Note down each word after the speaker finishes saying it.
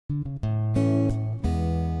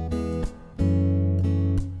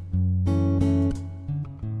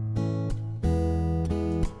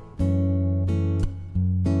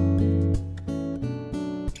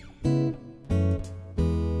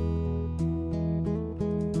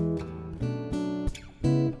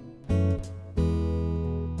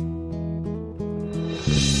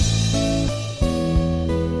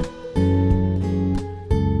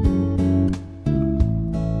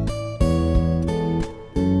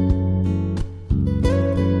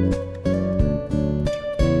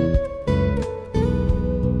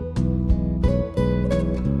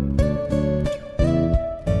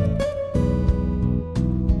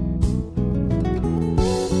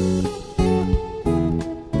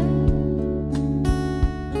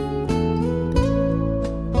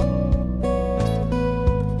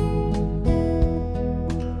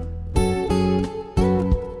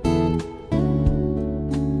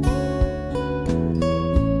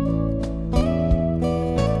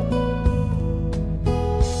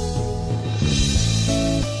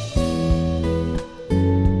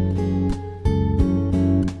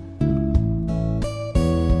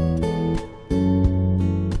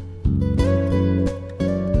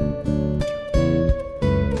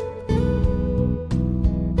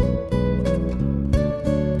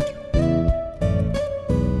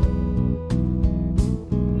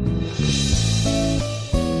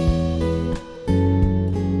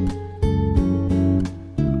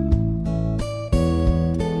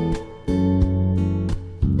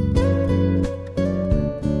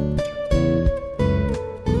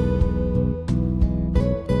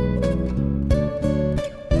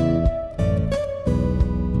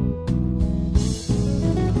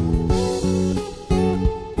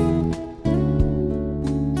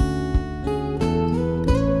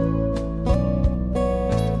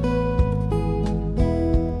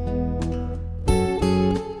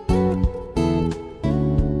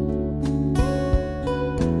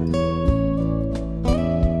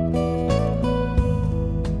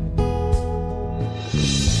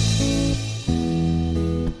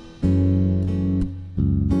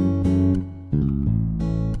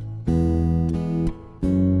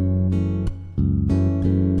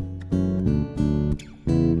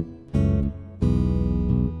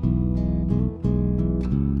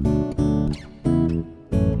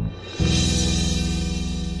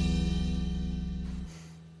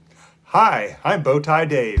Hi, I'm Bowtie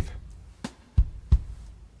Dave.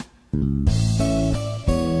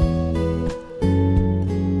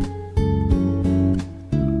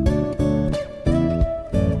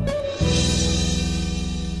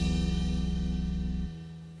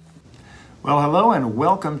 Well, hello and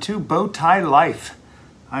welcome to Bowtie Life.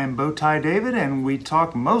 I am Bowtie David and we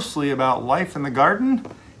talk mostly about life in the garden.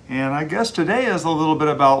 And I guess today is a little bit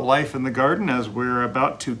about life in the garden as we're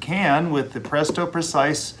about to can with the Presto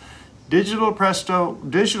Precise digital pressure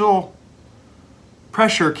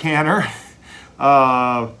canner,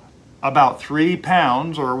 about 3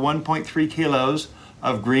 pounds or 1.3 kilos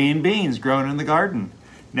of green beans grown in the garden.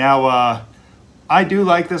 Now, I do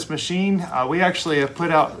like this machine. We actually have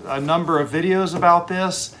put out a number of videos about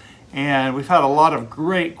this, and we've had a lot of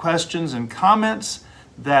great questions and comments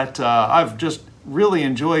that I've just really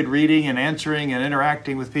enjoyed reading and answering and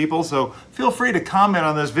interacting with people. So feel free to comment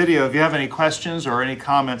on this video if you have any questions or any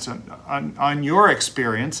comments on your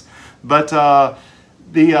experience. But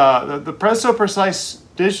the Presto Precise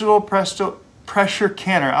digital pressure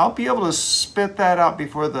canner, I'll be able to spit that out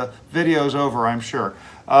before the video's over, I'm sure.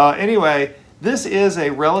 Anyway, this is a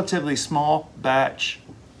relatively small batch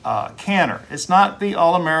canner. It's not the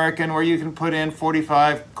All-American where you can put in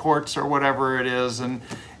 45 quarts or whatever it is, and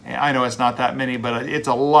I know it's not that many, but it's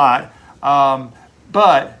a lot. And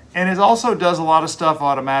it also does a lot of stuff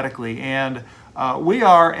automatically. And we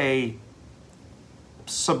are a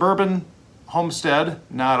suburban homestead,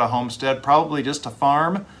 not a homestead, probably just a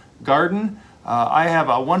farm garden. I have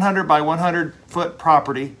a 100 by 100 foot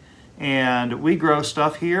property, and we grow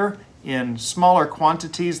stuff here in smaller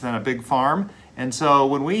quantities than a big farm. And so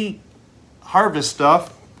when we harvest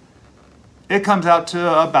stuff, it comes out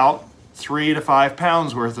to about 3 to 5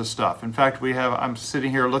 pounds worth of stuff. In fact, I'm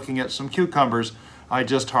sitting here looking at some cucumbers. I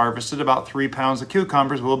just harvested about 3 pounds of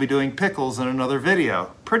cucumbers. We'll be doing pickles in another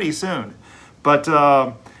video pretty soon. But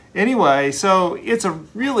anyway, so it's a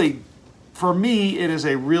really, for me, it is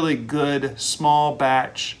a really good small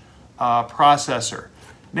batch processor.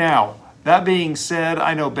 Now, that being said,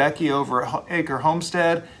 I know Becky over at Acre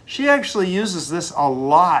Homestead, she actually uses this a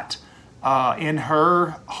lot in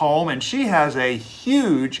her home, and she has a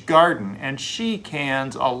huge garden, and she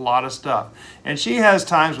cans a lot of stuff. And she has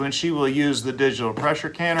times when she will use the digital pressure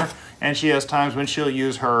canner, and she has times when she'll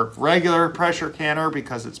use her regular pressure canner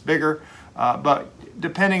because it's bigger, but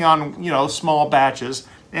depending on, you know, small batches.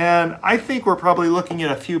 And I think we're probably looking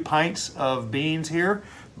at a few pints of beans here,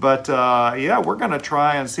 but yeah, we're gonna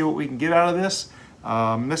try and see what we can get out of this.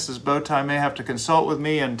 Mrs. Bowtie may have to consult with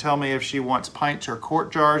me and tell me if she wants pints or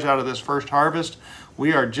quart jars out of this first harvest.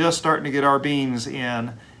 We are just starting to get our beans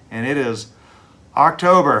in, and it is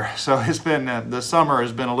October, so it's been the summer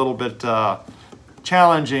has been a little bit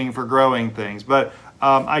challenging for growing things. But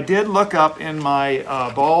I did look up in my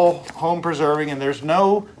Ball Home Preserving, and there's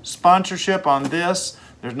no sponsorship on this.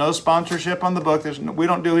 There's no sponsorship on the book. We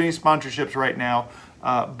don't do any sponsorships right now,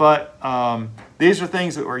 but these are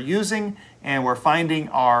things that we're using and we're finding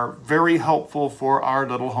are very helpful for our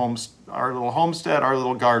little homestead, our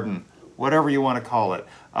little garden, whatever you want to call it.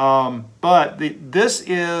 But this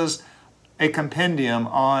is a compendium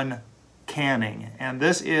on canning, and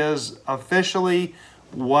this is officially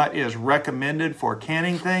what is recommended for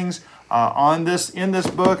canning things. In this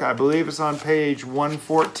book, I believe it's on page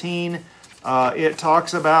 114. It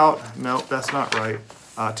talks about, nope, that's not right.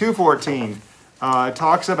 214. It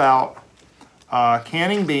talks about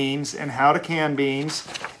canning beans and how to can beans,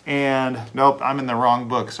 and nope, I'm in the wrong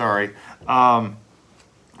book, sorry.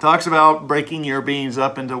 Talks about breaking your beans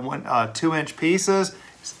up into 2-inch pieces.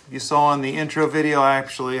 You saw in the intro video, I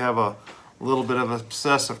actually have a little bit of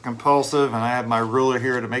obsessive compulsive, and I have my ruler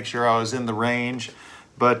here to make sure I was in the range.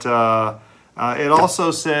 But it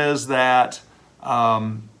also says that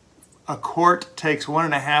a quart takes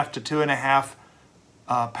 1.5 to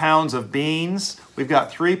 2.5 pounds of beans. We've got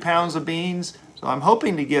 3 pounds of beans, so I'm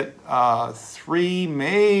hoping to get 3,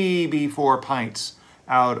 maybe 4 pints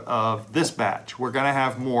out of this batch. We're going to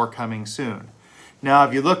have more coming soon. Now,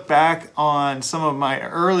 if you look back on some of my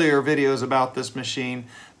earlier videos about this machine,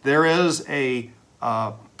 there is a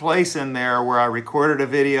place in there where I recorded a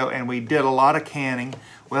video and we did a lot of canning.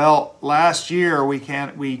 Well, last year we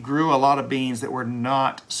grew a lot of beans that were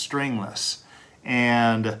not stringless,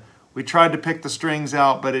 and we tried to pick the strings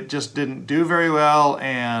out, but it just didn't do very well,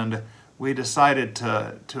 and we decided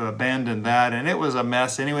to abandon that, and it was a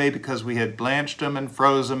mess anyway because we had blanched them and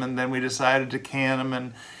froze them, and then we decided to can them,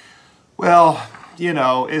 and well, you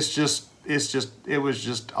know, it was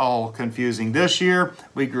just all confusing. This year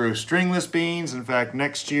we grew stringless beans. In fact,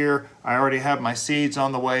 next year I already have my seeds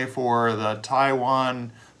on the way for the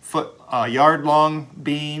Taiwan yard-long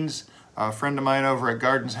beans. A friend of mine over at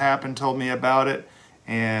Gardens Happen told me about it,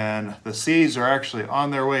 and the seeds are actually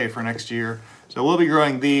on their way for next year. So we'll be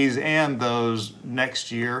growing these and those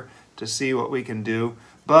next year to see what we can do.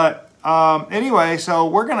 But anyway, so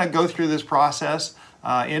we're going to go through this process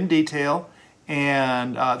in detail,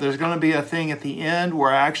 and there's going to be a thing at the end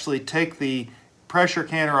where I actually take the pressure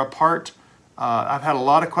canner apart. I've had a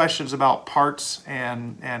lot of questions about parts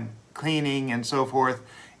and cleaning and so forth,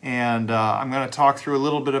 and I'm going to talk through a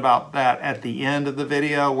little bit about that at the end of the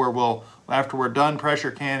video, where after we're done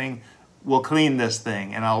pressure canning, we'll clean this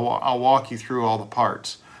thing, and I'll walk you through all the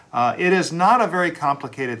parts. It is not a very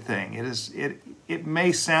complicated thing. It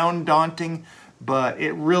may sound daunting, but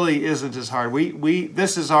it really isn't as hard.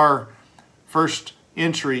 This is our first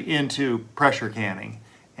entry into pressure canning,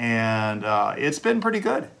 and it's been pretty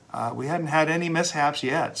good. We hadn't had any mishaps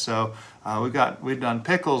yet. So we've done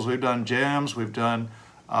pickles, we've done jams, we've done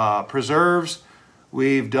preserves,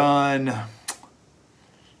 we've done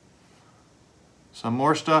some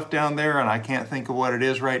more stuff down there, and I can't think of what it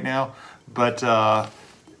is right now. But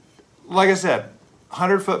like I said,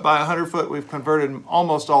 100 foot by 100 foot, we've converted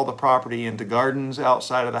almost all the property into gardens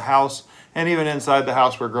outside of the house, and even inside the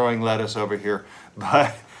house we're growing lettuce over here.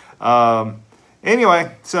 But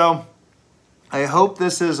anyway, so I hope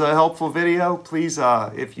this is a helpful video. Please,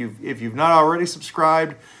 if you've not already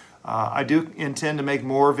subscribed, I do intend to make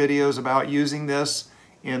more videos about using this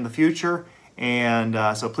in the future, and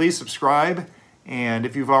so please subscribe. And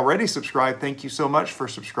if you've already subscribed, thank you so much for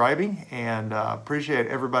subscribing, and appreciate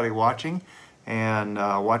everybody watching and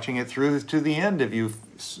watching it through to the end. If you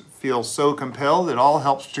feel so compelled, it all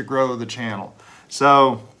helps to grow the channel.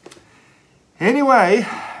 So anyway,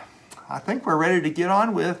 I think we're ready to get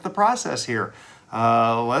on with the process here.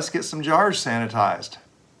 Let's get some jars sanitized.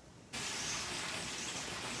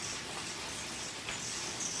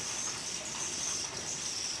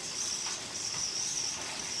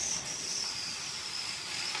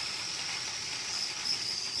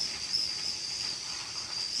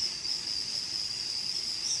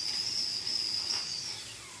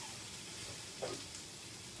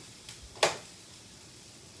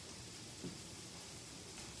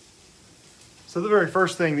 So the very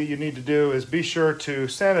first thing that you need to do is be sure to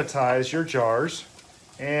sanitize your jars.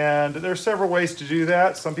 And there's several ways to do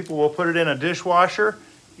that. Some people will put it in a dishwasher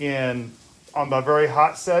on the very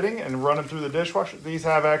hot setting and run them through the dishwasher. These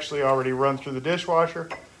have actually already run through the dishwasher,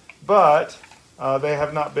 but they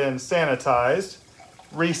have not been sanitized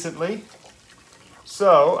recently.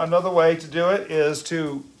 So another way to do it is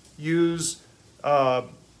to use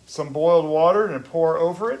some boiled water and pour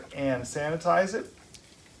over it and sanitize it.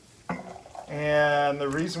 And the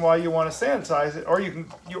reason why you want to sanitize it, or you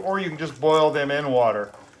can just boil them in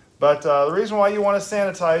water. But the reason why you want to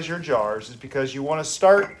sanitize your jars is because you want to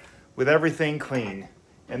start with everything clean,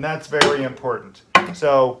 and that's very important.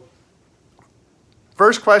 So,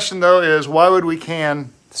 first question though is, why would we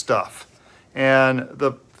can stuff? And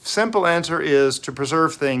the simple answer is to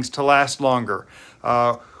preserve things to last longer.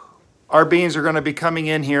 Our beans are going to be coming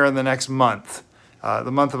in here in the next month,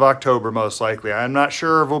 the month of October most likely. I'm not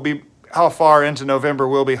sure if how far into November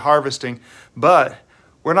we'll be harvesting, but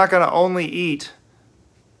we're not going to only eat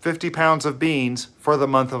 50 pounds of beans for the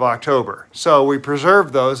month of October. So we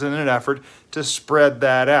preserve those in an effort to spread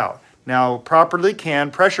that out. Now, properly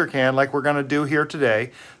canned, pressure canned, like we're going to do here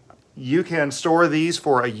today, you can store these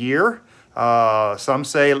for a year. Some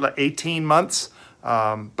say 18 months,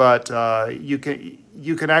 but you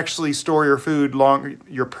can actually store your food longer,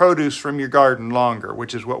 your produce from your garden longer,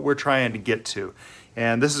 which is what we're trying to get to.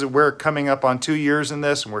 And we're coming up on 2 years in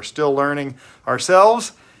this, and we're still learning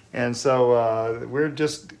ourselves. And so we're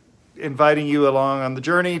just inviting you along on the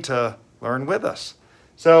journey to learn with us.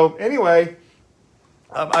 So anyway,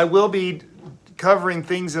 I will be covering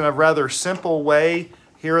things in a rather simple way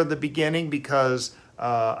here at the beginning, because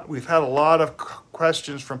we've had a lot of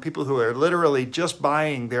questions from people who are literally just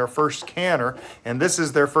buying their first canner, and this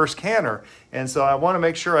is their first canner. And so I want to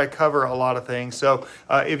make sure I cover a lot of things. So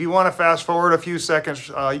if you want to fast forward a few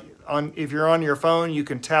seconds, if you're on your phone, you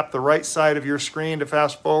can tap the right side of your screen to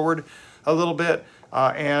fast forward a little bit.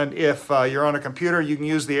 And if you're on a computer, you can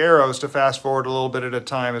use the arrows to fast forward a little bit at a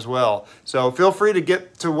time as well. So feel free to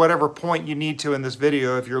get to whatever point you need to in this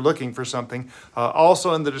video if you're looking for something.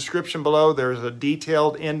 Also in the description below, there's a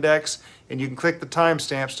detailed index, and you can click the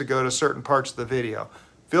timestamps to go to certain parts of the video.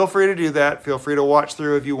 Feel free to do that. Feel free to watch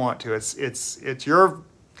through if you want to. It's your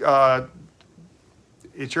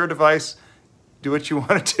device. Do what you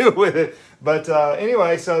want to do with it. But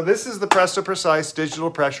anyway, so this is the Presto Precise digital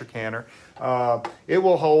pressure canner. It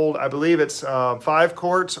will hold, I believe it's 5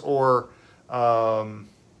 quarts or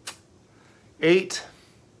 8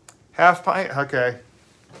 half pint. Okay.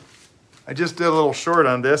 I just did a little short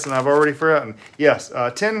on this and I've already forgotten. Yes,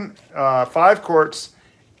 5 quarts,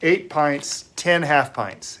 8 pints, 10 half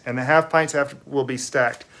pints. And the half pints will be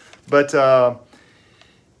stacked. But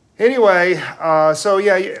anyway, so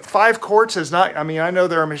yeah, 5 quarts is not, I mean, I know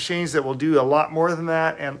there are machines that will do a lot more than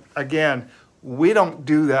that. And again, we don't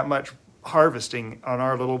do that much harvesting on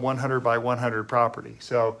our little 100 by 100 property.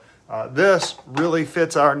 So this really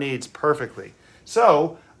fits our needs perfectly.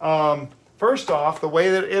 So first off, the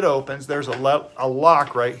way that it opens, there's a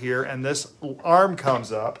lock right here, and this arm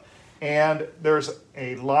comes up, and there's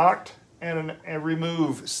a locked and a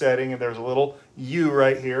remove setting, and there's a little U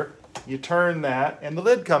right here. You turn that, and the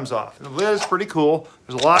lid comes off. The lid is pretty cool.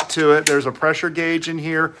 There's a lot to it. There's a pressure gauge in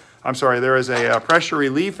here. I'm sorry, there is a pressure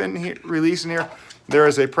release in here. There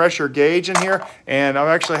is a pressure gauge in here, and I've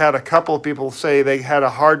actually had a couple of people say they had a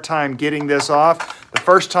hard time getting this off. The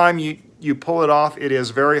first time you pull it off, it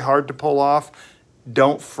is very hard to pull off.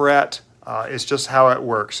 Don't fret. It's just how it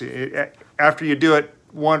works. After you do it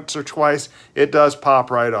once or twice, it does pop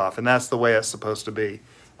right off, and that's the way it's supposed to be.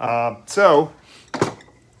 The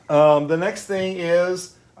next thing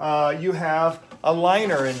is you have a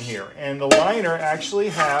liner in here, and the liner actually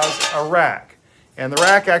has a rack. And the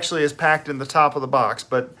rack actually is packed in the top of the box,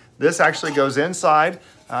 but this actually goes inside.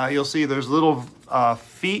 You'll see there's little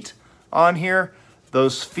feet on here.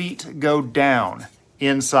 Those feet go down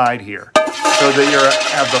inside here, so that you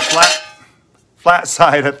have the flat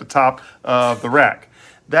side at the top of the rack.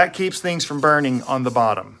 That keeps things from burning on the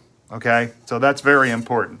bottom, okay? So that's very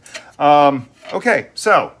important. Okay,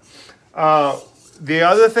 so the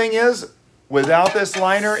other thing is, without this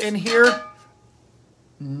liner in here,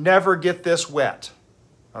 never get this wet,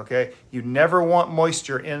 okay? You never want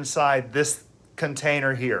moisture inside this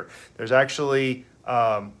container here. There's actually,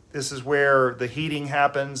 this is where the heating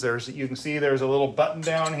happens. You can see there's a little button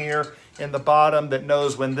down here in the bottom that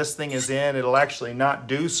knows when this thing is in. It'll actually not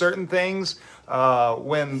do certain things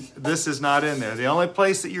when this is not in there. The only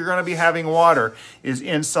place that you're going to be having water is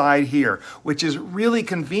inside here, which is really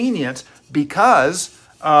convenient because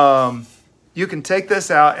you can take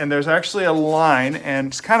this out, and there's actually a line, and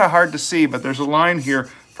it's kind of hard to see, but there's a line here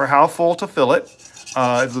for how full to fill it.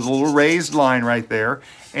 There's a little raised line right there,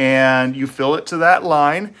 and you fill it to that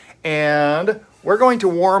line, and we're going to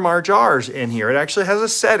warm our jars in here. It actually has a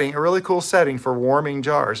setting, a really cool setting for warming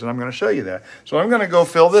jars, and I'm going to show you that. So I'm going to go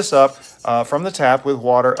fill this up from the tap with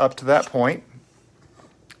water up to that point,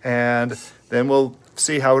 and then we'll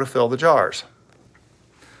see how to fill the jars.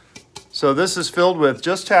 So this is filled with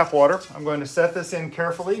just tap water. I'm going to set this in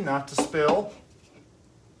carefully, not to spill.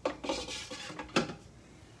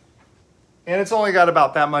 And it's only got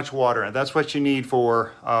about that much water in it. That's what you need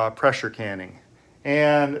for pressure canning.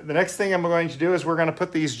 And the next thing I'm going to do is we're going to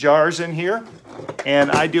put these jars in here.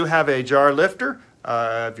 And I do have a jar lifter.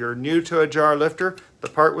 If you're new to a jar lifter, the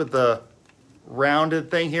part with the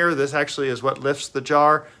rounded thing here, this actually is what lifts the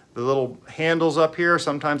jar. The little handles up here,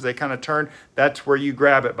 sometimes they kind of turn. That's where you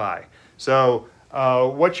grab it by. So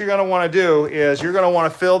what you're going to want to do is you're going to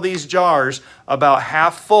want to fill these jars about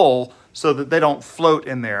half full so that they don't float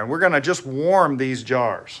in there. And we're going to just warm these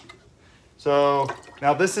jars. So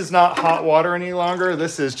now this is not hot water any longer.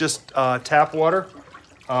 This is just tap water.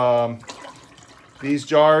 These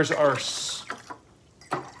jars are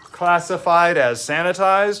classified as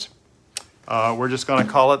sanitized. We're just going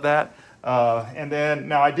to call it that. And then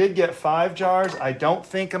now I did get 5 jars. I don't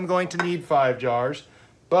think I'm going to need 5 jars.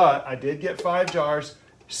 But I did get 5 jars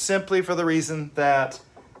simply for the reason that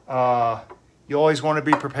you always want to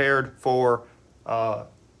be prepared for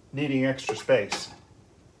needing extra space.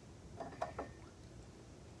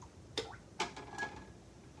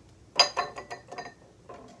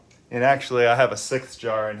 And actually, I have a 6th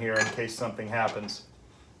jar in here in case something happens.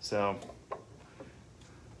 So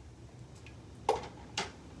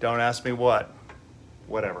don't ask me what.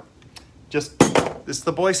 Whatever. Just, this is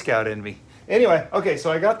the Boy Scout in me. Anyway, okay,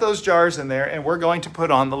 so I got those jars in there, and we're going to put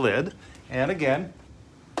on the lid. And again,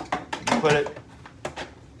 you put it,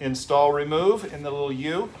 install, remove in the little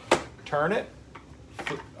U, turn it,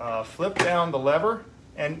 flip down the lever,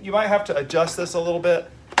 and you might have to adjust this a little bit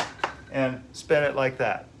and spin it like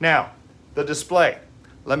that. Now, the display.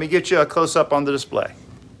 Let me get you a close-up on the display.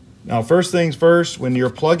 Now, first things first, when you're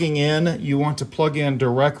plugging in, you want to plug in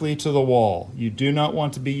directly to the wall. You do not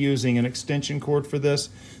want to be using an extension cord for this.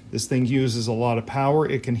 This thing uses a lot of power.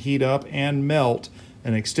 It can heat up and melt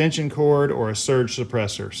an extension cord or a surge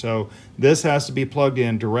suppressor. So this has to be plugged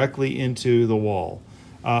in directly into the wall.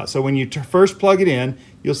 So when you first plug it in,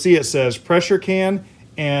 you'll see it says pressure can,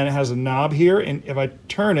 and it has a knob here. And if I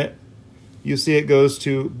turn it, you see it goes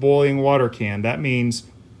to boiling water can. That means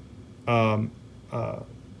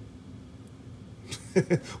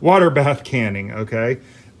water bath canning, okay?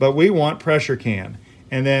 But we want pressure can.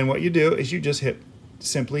 And then what you do is you just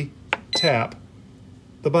simply tap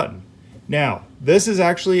the button. Now, this is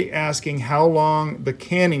actually asking how long the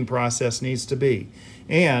canning process needs to be.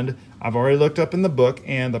 And I've already looked up in the book,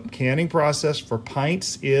 and the canning process for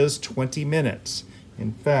pints is 20 minutes.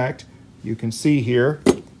 In fact, you can see here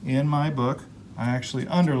in my book, I actually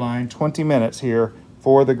underlined 20 minutes here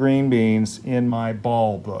for the green beans in my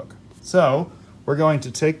ball book. So we're going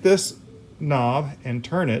to take this knob and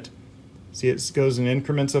turn it. See, it goes in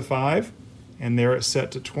increments of 5, and there it's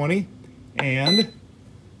set to 20, and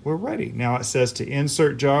we're ready. Now it says to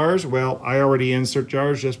insert jars. Well, I already insert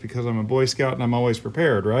jars just because I'm a Boy Scout and I'm always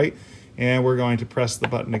prepared, right? And we're going to press the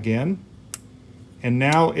button again. And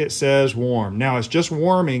now it says warm. Now it's just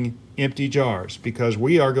warming empty jars because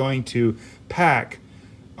we are going to pack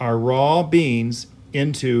our raw beans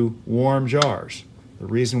into warm jars. The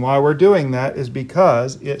reason why we're doing that is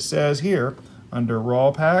because it says here under raw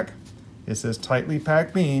pack, it says tightly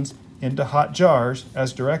packed beans into hot jars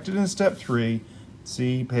as directed in step 3.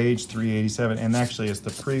 See page 387, and actually it's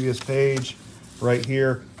the previous page right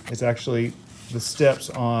here. It's actually the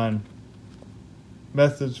steps on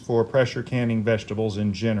methods for pressure canning vegetables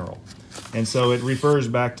in general. And so it refers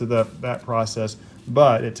back to that process,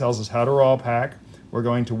 but it tells us how to raw pack. We're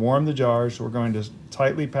going to warm the jars. We're going to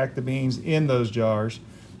tightly pack the beans in those jars,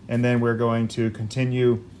 and then we're going to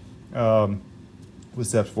continue with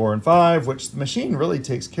steps 4 and 5, which the machine really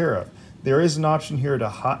takes care of. There is an option here to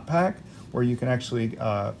hot pack, where you can actually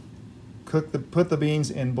put the beans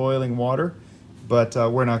in boiling water, but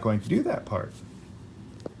we're not going to do that part.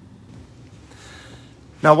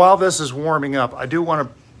 Now, while this is warming up, I do want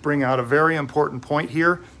to bring out a very important point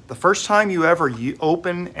here. The first time you ever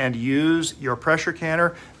open and use your pressure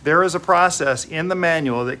canner, there is a process in the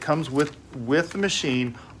manual that comes with the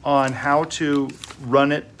machine on how to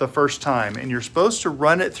run it the first time. And you're supposed to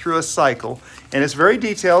run it through a cycle, and it's very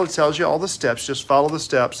detailed. It tells you all the steps. Just follow the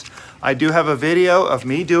steps. I do have a video of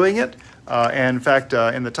me doing it, And in fact,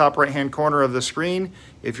 in the top right-hand corner of the screen,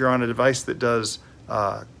 if you're on a device that does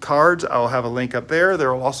cards, I'll have a link up there.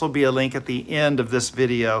 There will also be a link at the end of this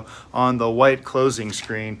video on the white closing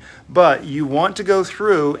screen. But you want to go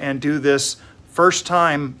through and do this first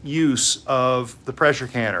time use of the pressure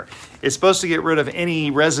canner. It's supposed to get rid of any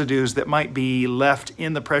residues that might be left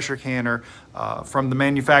in the pressure canner from the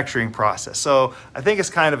manufacturing process. So I think it's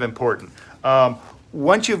kind of important.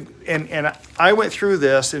 Once you've, and I went through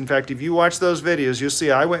this, in fact, if you watch those videos, you'll see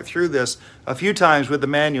I went through this a few times with the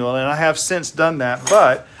manual, and I have since done that,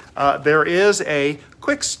 but there is a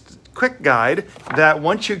quick guide that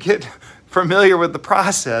once you get familiar with the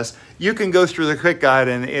process, you can go through the quick guide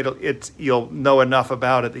and you'll know enough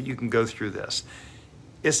about it that you can go through this.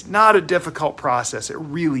 It's not a difficult process. It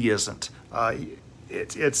really isn't.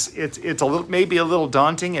 It's a little, maybe a little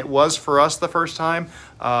daunting. It was for us the first time,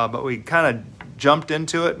 but we kind of jumped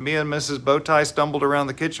into it. Me and Mrs. Bowtie stumbled around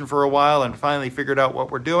the kitchen for a while and finally figured out what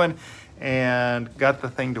we're doing and got the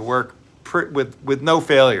thing to work with no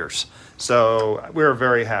failures. So we're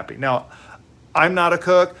very happy. Now, I'm not a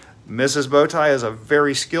cook. Mrs. Bowtie is a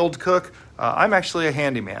very skilled cook. I'm actually a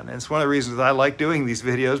handyman. And it's one of the reasons I like doing these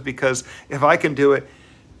videos, because if I can do it,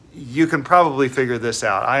 you can probably figure this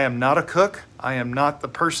out. I am not a cook. I am not the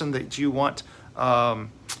person that you want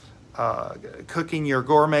cooking your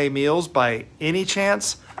gourmet meals by any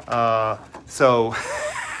chance. So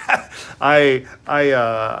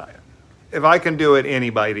if I can do it,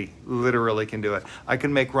 anybody literally can do it. I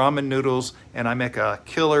can make ramen noodles, and I make a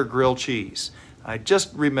killer grilled cheese. I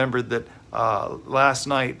just remembered that last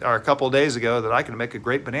night, or a couple of days ago, that I can make a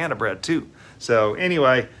great banana bread too. So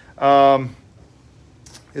anyway,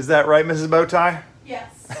 is that right, Mrs. Bowtie?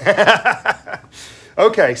 Yes.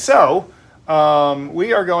 Okay, so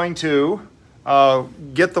we are going to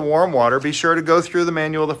get the warm water. Be sure to go through the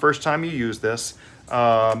manual the first time you use this.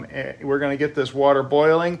 We're going to get this water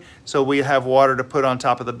boiling so we have water to put on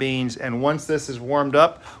top of the beans, and once this is warmed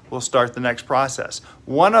up, we'll start the next process.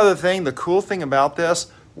 One other thing, the cool thing about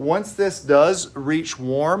this, once this does reach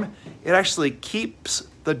warm, it actually keeps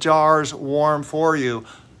the jars warm for you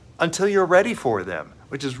until you're ready for them,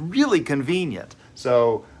 which is really convenient.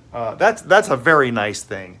 So that's a very nice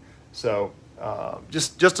thing. So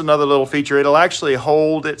just another little feature. It'll actually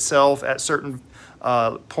hold itself at certain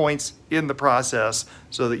points in the process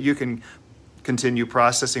so that you can continue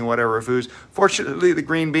processing whatever foods. Fortunately, the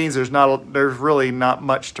green beans, there's really not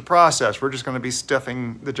much to process. We're just going to be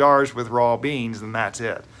stuffing the jars with raw beans, and that's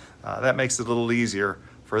it. That makes it a little easier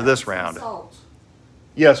for this round. Salt.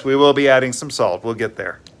 Yes, we will be adding some salt. We'll get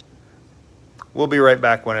there. We'll be right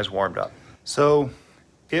back when it's warmed up. So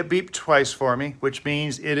it beeped twice for me, which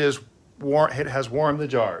means it is warm. It has warmed the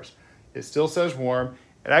jars. It still says warm.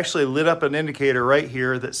 It actually lit up an indicator right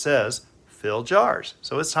here that says fill jars.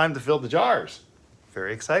 So it's time to fill the jars.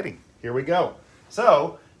 Very exciting. Here we go.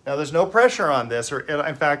 So now there's no pressure on this, or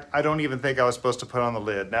in fact, I don't even think I was supposed to put on the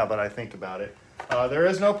lid now that I think about it. There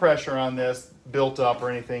is no pressure on this built up or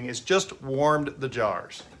anything. It's just warmed the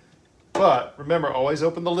jars. But remember, always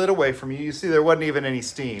open the lid away from you. You see there wasn't even any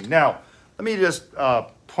steam. Now, let me just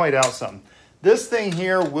point out something. This thing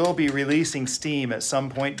here will be releasing steam at some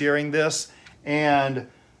point during this. And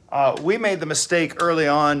we made the mistake early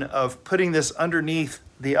on of putting this underneath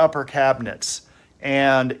the upper cabinets,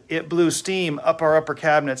 and it blew steam up our upper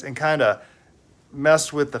cabinets and kind of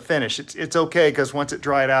messed with the finish. It's okay because once it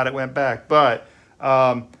dried out, it went back. But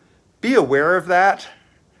be aware of that,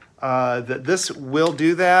 that this will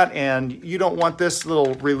do that, and you don't want this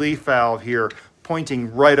little relief valve here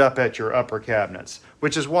pointing right up at your upper cabinets,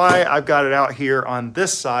 which is why I've got it out here on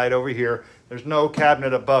this side over here. There's no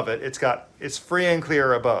cabinet above it. It's free and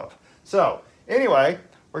clear above. So anyway,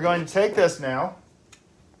 we're going to take this now.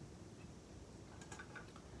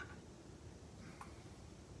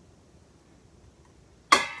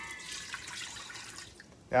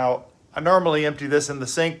 Now, I normally empty this in the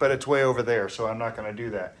sink, but it's way over there, so I'm not going to do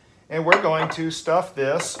that. And we're going to stuff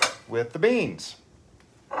this with the beans.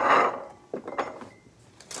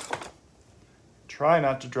 Try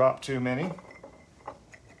not to drop too many.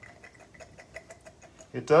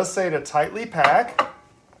 It does say to tightly pack.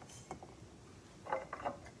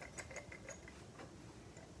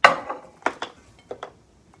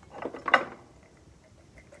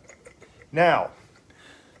 Now,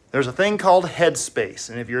 there's a thing called headspace,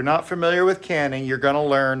 and if you're not familiar with canning, you're going to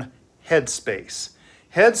learn headspace.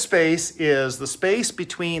 Headspace is the space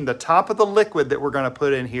between the top of the liquid that we're going to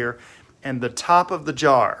put in here and the top of the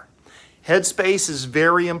jar. Headspace is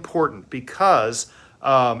very important because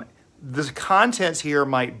the contents here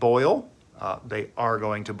might boil. They are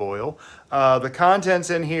going to boil. The contents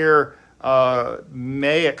in here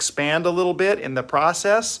may expand a little bit in the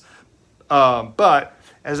process, but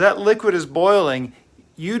as that liquid is boiling,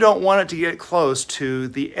 you don't want it to get close to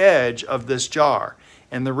the edge of this jar.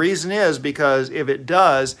 And the reason is because if it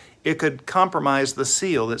does, it could compromise the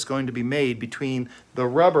seal that's going to be made between the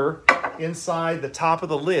rubber inside the top of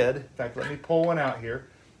the lid. In fact, let me pull one out here.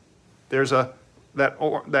 There's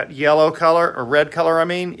that yellow color, or red color I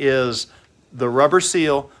mean, is the rubber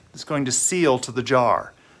seal that's going to seal to the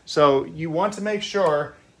jar. So you want to make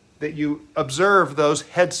sure that you observe those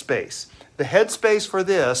headspace. The headspace for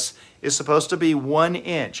this is supposed to be 1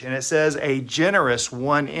 inch, and it says a generous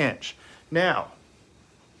 1 inch. Now,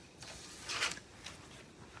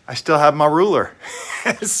 I still have my ruler.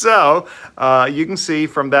 So you can see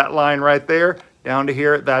from that line right there down to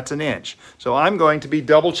here, that's 1 inch. So I'm going to be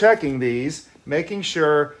double checking these, making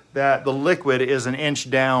sure that the liquid is 1 inch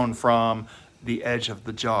down from the edge of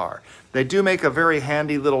the jar. They do make a very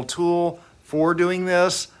handy little tool for doing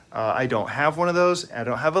this. I don't have one of those. I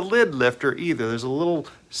don't have a lid lifter either. There's a little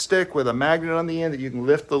stick with a magnet on the end that you can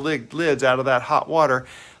lift the lids out of that hot water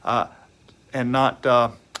and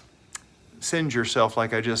not singe yourself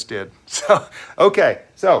like I just did. So, okay,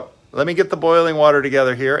 so let me get the boiling water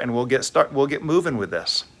together here and we'll get moving with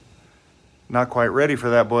this. Not quite ready for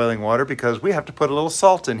that boiling water because we have to put a little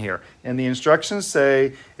salt in here. And the instructions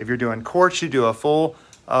say if you're doing quarts, you do a full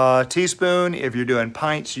teaspoon. If you're doing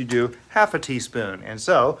pints, you do half a teaspoon. And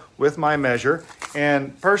so with my measure,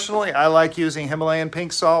 and personally, I like using Himalayan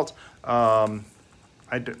pink salt. I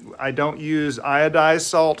don't use iodized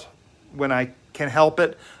salt when I can help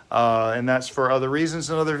it. And that's for other reasons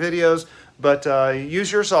in other videos. But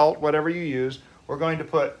use your salt, whatever you use. We're going to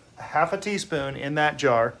put half a teaspoon in that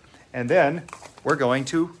jar. And then we're going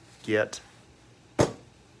to get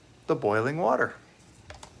the boiling water.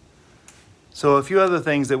 So a few other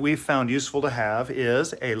things that we've found useful to have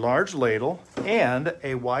is a large ladle and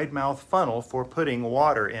a wide mouth funnel for putting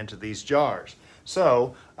water into these jars.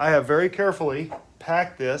 So I have very carefully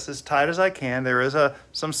packed this as tight as I can. There is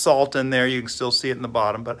some salt in there. You can still see it in the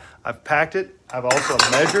bottom, but I've packed it. I've also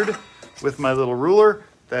measured with my little ruler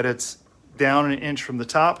that it's down 1 inch from the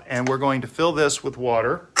top, and we're going to fill this with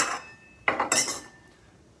water.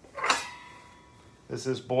 This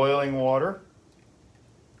is boiling water.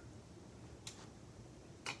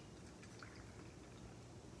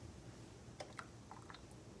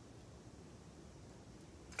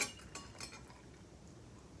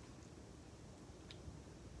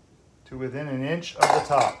 To within 1 inch of the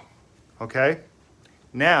top. Okay?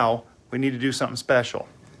 Now we need to do something special.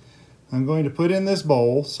 I'm going to put in this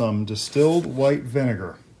bowl some distilled white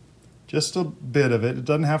vinegar. Just a bit of it. It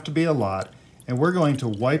doesn't have to be a lot. And we're going to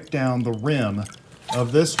wipe down the rim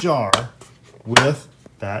of this jar with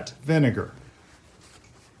that vinegar.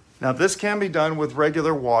 Now this can be done with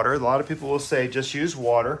regular water. A lot of people will say just use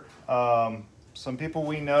water. Some people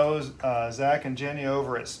we know, Zach and Jenny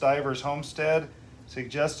over at Stiver's Homestead,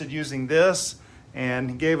 suggested using this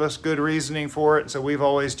and gave us good reasoning for it. So we've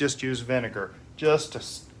always just used vinegar just to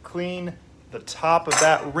clean the top of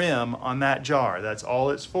that rim on that jar. That's all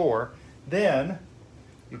it's for. Then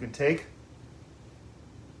you can take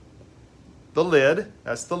the lid,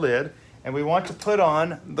 that's the lid, and we want to put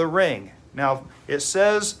on the ring. Now, it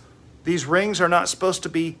says these rings are not supposed to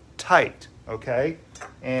be tight, okay?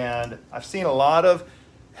 And I've seen a lot of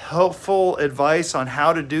helpful advice on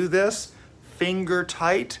how to do this, finger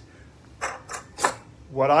tight.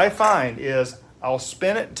 What I find is I'll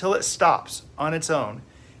spin it until it stops on its own,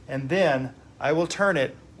 and then I will turn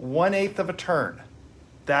it 1/8 of a turn.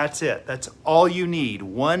 That's it. That's all you need,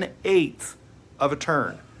 1/8 of a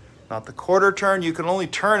turn. Not the quarter turn. You can only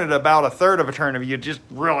turn it about 1/3 of a turn if you just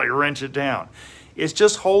really wrench it down. It's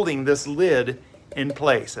just holding this lid in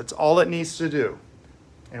place. That's all it needs to do.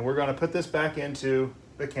 And we're going to put this back into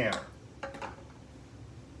the canner.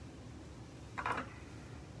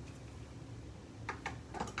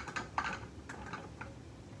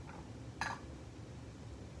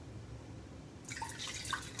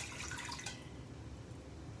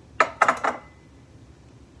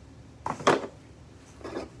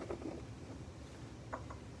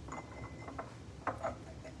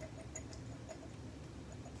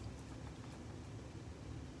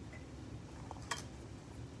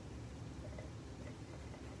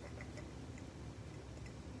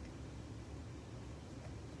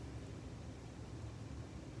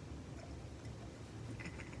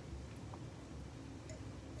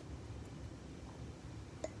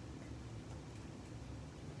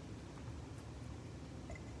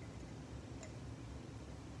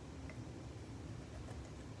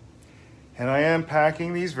 And I am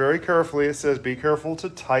packing these very carefully. It says be careful to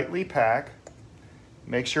tightly pack.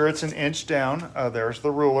 Make sure it's an inch down. There's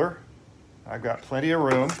the ruler. I've got plenty of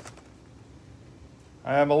room.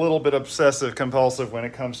 I am a little bit obsessive compulsive when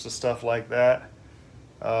it comes to stuff like that.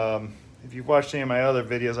 If you've watched any of my other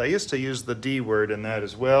videos, I used to use the D word in that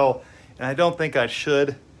as well. And I don't think I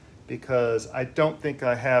should, because I don't think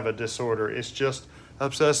I have a disorder. It's just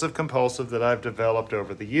obsessive compulsive that I've developed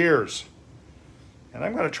over the years. And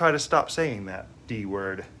I'm going to try to stop saying that D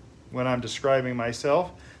word when I'm describing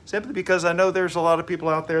myself, simply because I know there's a lot of people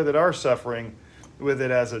out there that are suffering with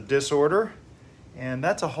it as a disorder. And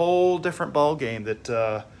that's a whole different ball game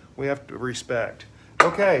that we have to respect.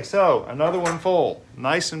 Okay, so another one full,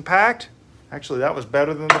 nice and packed. Actually, that was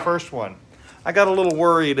better than the first one. I got a little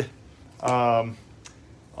worried on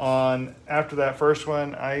after that first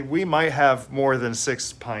one. We might have more than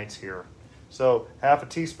 6 pints here. So half a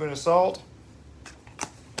teaspoon of salt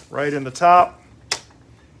right in the top.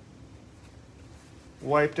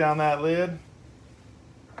 Wipe down that lid,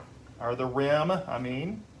 or the rim, I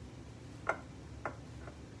mean. I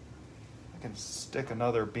can stick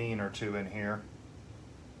another bean or two in here.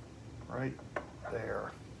 Right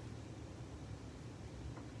there.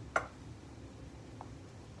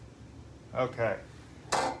 Okay.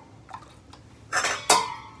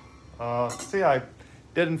 See, I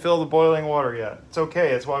didn't fill the boiling water yet. It's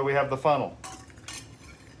okay, it's why we have the funnel.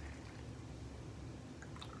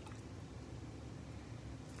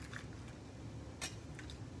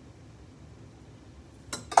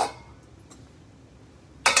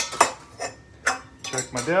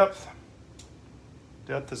 Check my depth.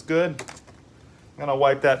 Depth is good. I'm gonna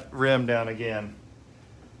wipe that rim down again.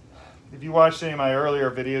 If you watched any of my earlier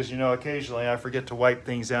videos, you know occasionally I forget to wipe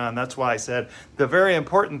things down. That's why I said the very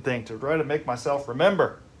important thing to try to make myself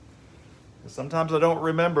remember. Sometimes I don't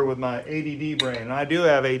remember with my ADD brain, and I do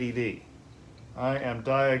have ADD. I am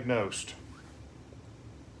diagnosed.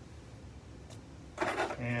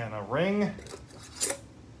 And a ring.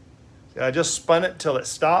 See, I just spun it till it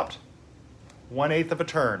stopped. 1/8 of a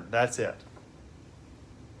turn, that's it.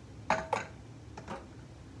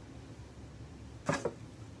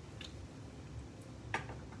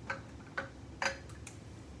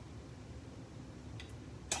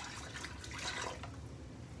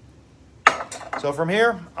 So from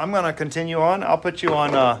here, I'm going to continue on. I'll put you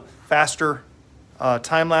on a faster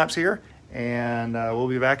time lapse here, and we'll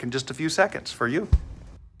be back in just a few seconds for you.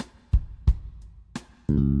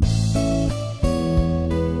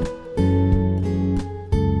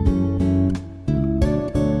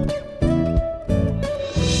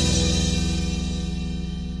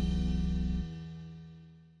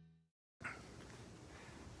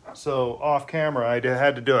 So off camera, I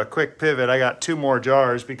had to do a quick pivot. I got 2 more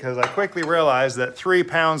jars because I quickly realized that 3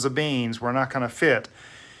 pounds of beans were not going to fit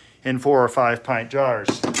in 4 or 5 pint jars.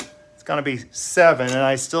 It's going to be 7, and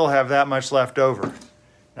I still have that much left over.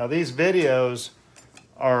 Now these videos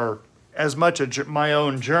are as much my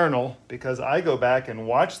own journal, because I go back and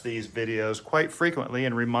watch these videos quite frequently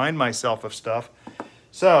and remind myself of stuff.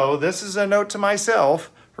 So this is a note to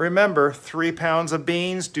myself. Remember, 3 pounds of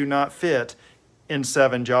beans do not fit in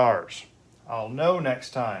 7 jars. I'll know next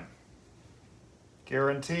time.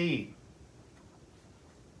 Guaranteed.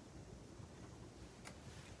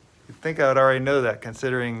 You'd think I would already know that,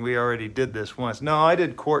 considering we already did this once. No, I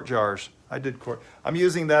did quart jars. I did quart. I'm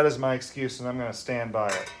using that as my excuse, and I'm going to stand by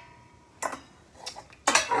it.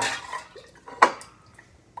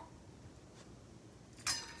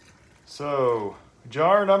 So,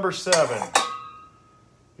 jar number 7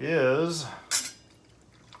 is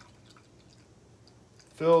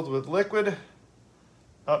filled with liquid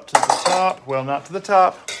up to the top. Well, not to the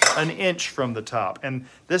top, an inch from the top. And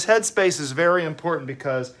this headspace is very important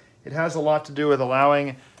because it has a lot to do with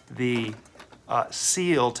allowing the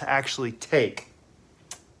seal to actually take.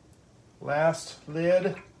 Last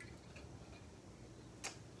lid.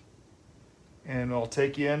 And I'll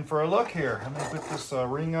take you in for a look here. I'm going to put this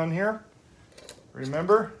ring on here.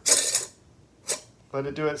 Remember, let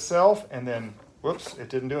it do itself, and then, whoops, it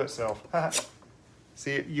didn't do itself.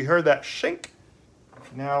 See, you heard that shink?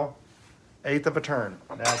 Now, 1/8 of a turn.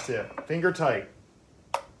 That's it. Finger tight.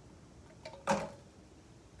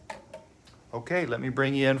 Okay, let me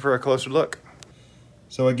bring you in for a closer look.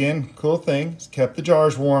 So again, cool thing, it's kept the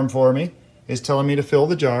jars warm for me. It's telling me to fill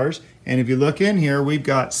the jars. And if you look in here, we've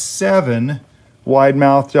got 7 wide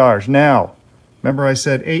mouth jars. Now, remember I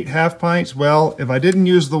said 8 half pints? Well, if I didn't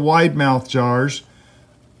use the wide mouth jars,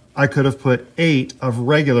 I could have put 8 of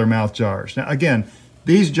regular mouth jars. Now again,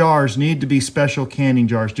 these jars need to be special canning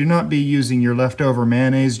jars. Do not be using your leftover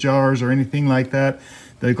mayonnaise jars or anything like that.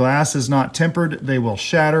 The glass is not tempered. They will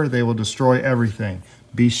shatter. They will destroy everything.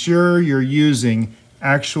 Be sure you're using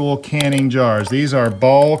actual canning jars. These are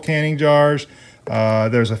ball canning jars.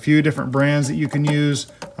 There's a few different brands that you can use.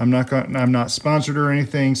 I'm not sponsored or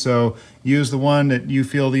anything, so use the one that you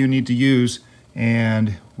feel that you need to use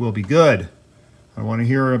and we'll be good. I want to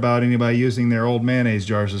hear about anybody using their old mayonnaise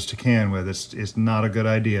jars to can with. It's not a good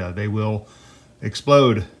idea. They will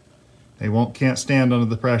explode. They can't stand under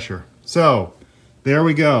the pressure. So there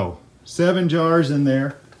we go. 7 jars in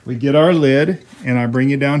there. We get our lid, and I bring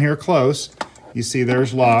you down here close. You see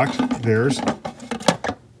there's locked. There's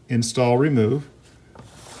install, remove.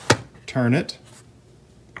 Turn it.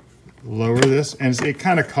 Lower this, and it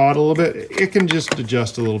kind of caught a little bit. It can just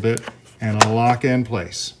adjust a little bit, and it'll lock in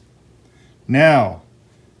place. Now,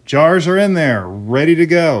 jars are in there, ready to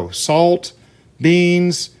go. Salt,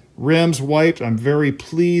 beans, rims wiped. I'm very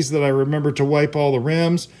pleased that I remembered to wipe all the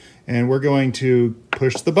rims, and we're going to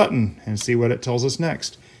push the button and see what it tells us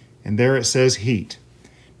next. And there it says heat.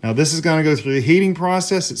 Now this is going to go through the heating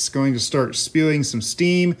process. It's going to start spewing some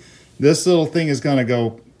steam. This little thing is going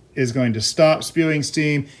to stop spewing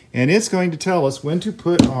steam, and it's going to tell us when to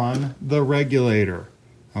put on the regulator.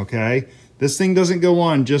 Okay? This thing doesn't go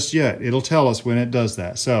on just yet. It'll tell us when it does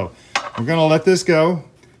that. So we're going to let this go,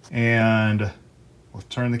 and we'll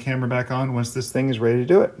turn the camera back on once this thing is ready to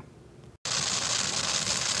do it.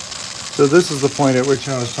 So this is the point at which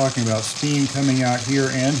I was talking about steam coming out here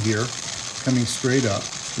and here, coming straight up.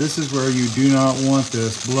 This is where you do not want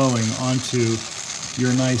this blowing onto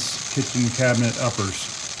your nice kitchen cabinet uppers.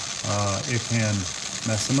 It can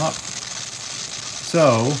mess them up.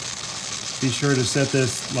 So be sure to set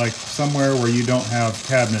this like somewhere where you don't have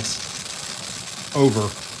cabinets over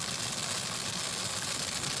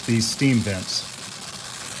these steam vents.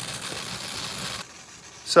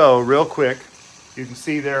 So real quick, you can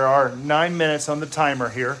see there are 9 minutes on the timer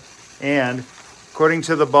here, and according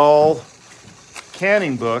to the ball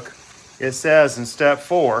canning book, it says in step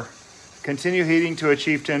 4, continue heating to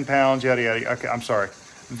achieve 10 pounds, yada yada. Okay, I'm sorry.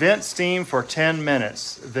 Vent steam for 10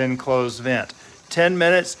 minutes, then close vent. 10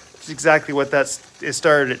 minutes, it's exactly what it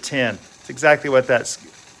started at 10. It's exactly what that's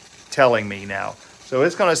telling me now. So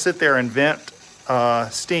it's gonna sit there and vent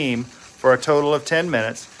steam for a total of 10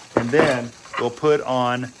 minutes, and then we'll put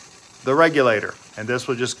on the regulator. And this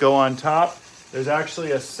will just go on top. There's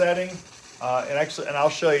actually a setting, and I'll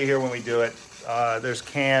show you here when we do it. There's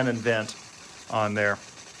can and vent on there.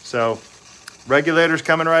 So regulator's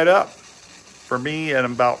coming right up. For me in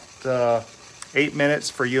about 8 minutes,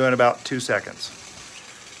 for you in about 2 seconds.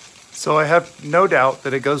 So I have no doubt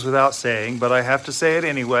that it goes without saying, but I have to say it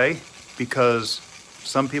anyway because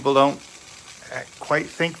some people don't quite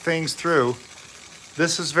think things through.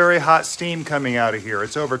 This is very hot steam coming out of here.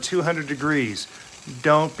 It's over 200 degrees.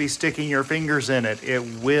 Don't be sticking your fingers in it. It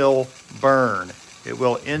will burn. It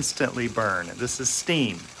will instantly burn. This is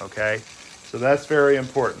steam, okay? So that's very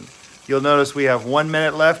important. You'll notice we have 1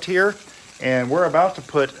 minute left here, and we're about to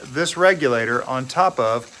put this regulator on top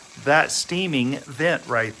of that steaming vent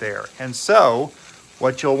right there. And so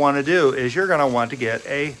what you'll want to do is you're going to want to get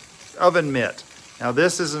a oven mitt. Now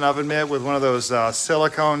this is an oven mitt with one of those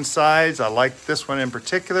silicone sides. I like this one in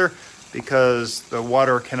particular because the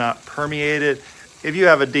water cannot permeate it. If you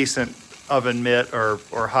have a decent oven mitt or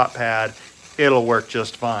hot pad, it'll work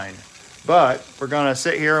just fine. But we're going to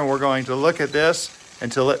sit here and we're going to look at this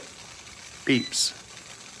until it beeps.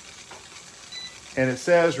 And it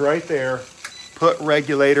says right there, put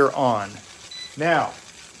regulator on. Now,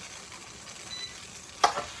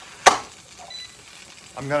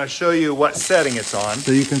 I'm going to show you what setting it's on.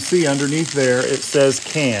 So you can see underneath there, it says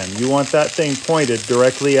can. You want that thing pointed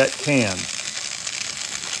directly at can.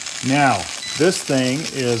 Now, this thing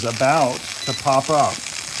is about to pop up.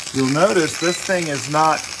 You'll notice this thing is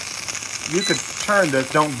not, you could turn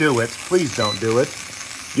this, don't do it, please don't do it.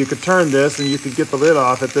 You could turn this and you could get the lid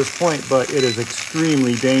off at this point, but it is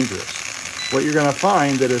extremely dangerous. What you're going to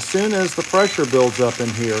find that as soon as the pressure builds up in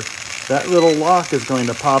here, that little lock is going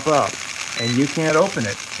to pop up and you can't open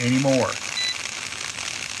it anymore.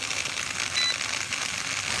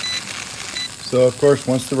 So of course,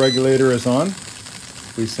 once the regulator is on,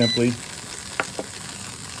 we simply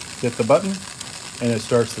hit the button and it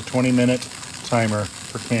starts the 20-minute timer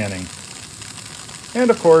for canning. And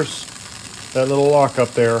of course, that little lock up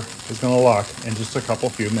there is going to lock in just a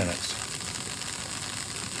few minutes.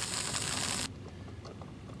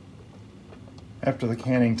 After the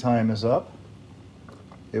canning time is up,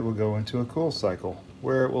 it will go into a cool cycle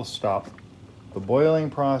where it will stop the boiling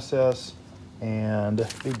process and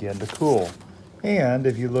begin to cool. And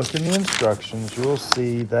if you look in the instructions, you will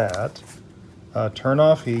see that turn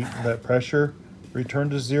off heat, let pressure return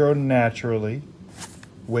to 0 naturally,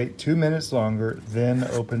 wait 2 minutes longer, then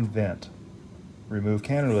open vent. Remove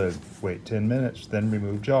canner lid, wait 10 minutes, then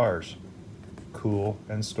remove jars. Cool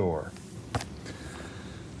and store.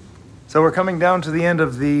 So we're coming down to the end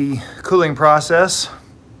of the cooling process.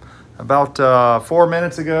 About 4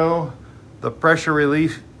 minutes ago, the pressure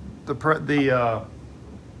relief,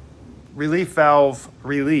 relief valve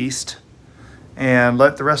released and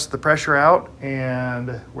let the rest of the pressure out,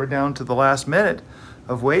 and we're down to the last minute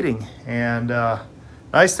of waiting. And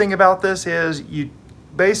nice thing about this is you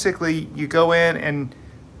go in and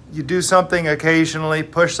you do something occasionally,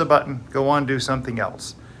 push the button, go on, do something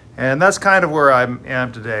else. And that's kind of where I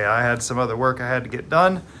am today. I had some other work I had to get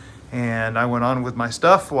done, and I went on with my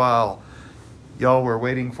stuff while y'all were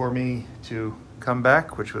waiting for me to come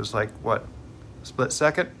back, which was like, what, a split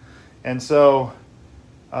second? And so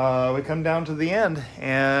we come down to the end,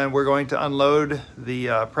 and we're going to unload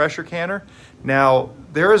the pressure canner. Now,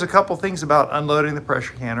 there is a couple things about unloading the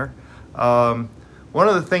pressure canner. One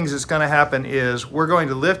of the things that's going to happen is we're going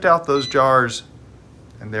to lift out those jars,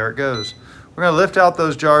 and there it goes. We're going to lift out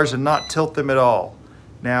those jars and not tilt them at all.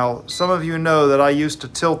 Now, some of you know that I used to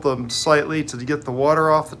tilt them slightly to get the water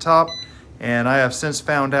off the top, and I have since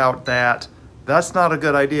found out that that's not a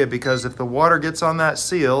good idea, because if the water gets on that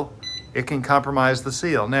seal, it can compromise the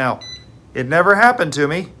seal. Now, it never happened to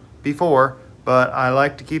me before, but I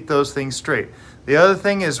like to keep those things straight. The other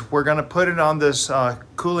thing is we're going to put it on this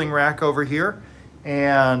cooling rack over here,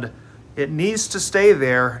 and it needs to stay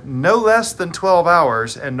there no less than 12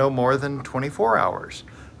 hours and no more than 24 hours.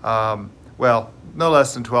 Well, no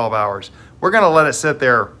less than 12 hours. We're going to let it sit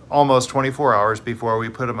there almost 24 hours before we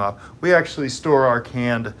put them up. We actually store our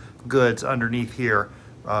canned goods underneath here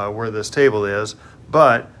where this table is,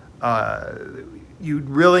 but you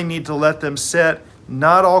really need to let them sit,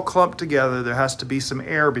 not all clumped together. There has to be some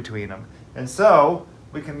air between them. And so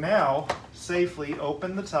we can now safely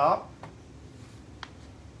open the top.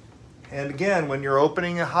 And again, when you're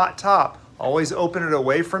opening a hot top, always open it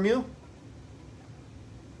away from you,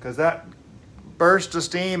 because that burst of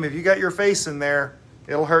steam, if you got your face in there,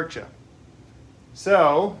 it'll hurt you.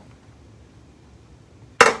 So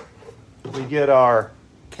we get our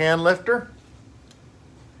can lifter,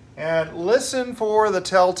 and listen for the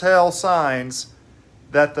telltale signs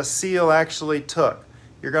that the seal actually took.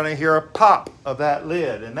 You're going to hear a pop of that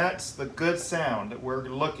lid, and that's the good sound that we're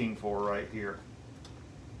looking for right here.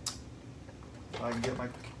 So I can get my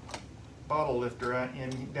bottle lifter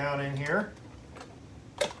down in here.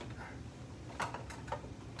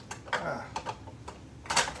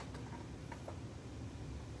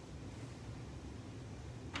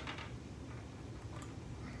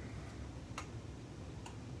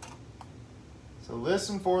 So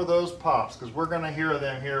listen for those pops, because we're going to hear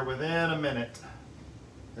them here within a minute,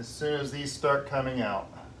 as soon as these start coming out.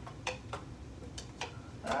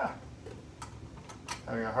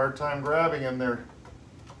 Having a hard time grabbing them. They're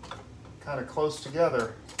kind of close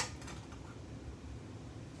together.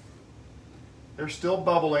 They're still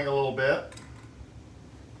bubbling a little bit.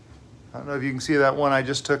 I don't know if you can see that one I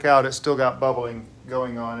just took out. It's still got bubbling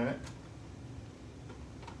going on in it.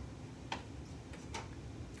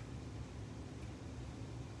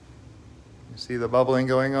 You see the bubbling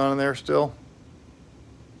going on in there still?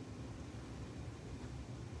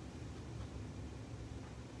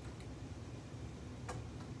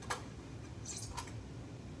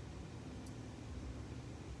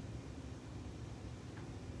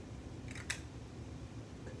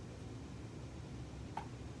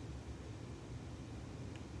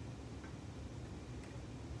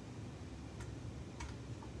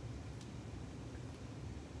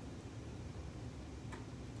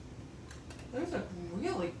 Those are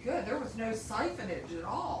really good. There was no siphonage at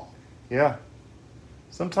all. Yeah.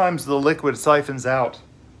 Sometimes the liquid siphons out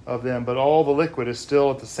of them, but all the liquid is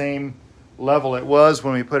still at the same level it was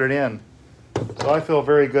when we put it in. So I feel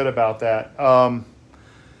very good about that.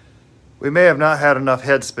 We may have not had enough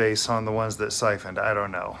headspace on the ones that siphoned. I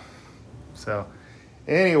don't know. So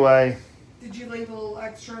anyway. Did you leave a little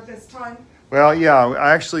extra this time? Well, yeah,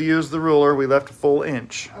 I actually used the ruler. We left a full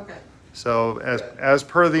inch. Okay. So as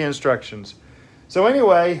per the instructions. So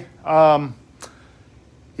anyway, yeah,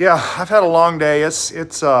 I've had a long day. It's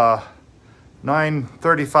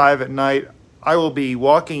 9:35 at night. I will be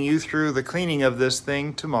walking you through the cleaning of this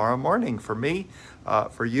thing tomorrow morning for me,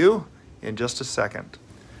 for you, in just a second.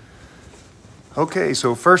 Okay,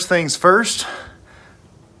 so first things first,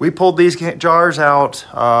 we pulled these jars out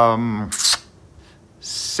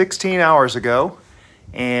 16 hours ago.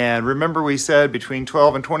 And remember, we said between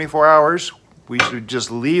 12 and 24 hours, we should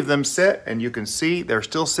just leave them sit, and you can see they're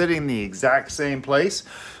still sitting in the exact same place.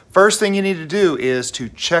 First thing you need to do is to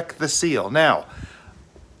check the seal. Now,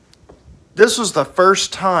 this was the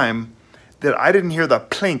first time that I didn't hear the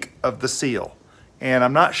plink of the seal. And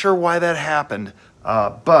I'm not sure why that happened,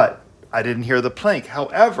 but I didn't hear the plink.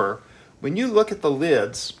 However, when you look at the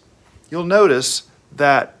lids, you'll notice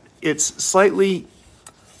that it's slightly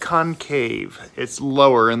concave. It's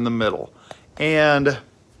lower in the middle. And in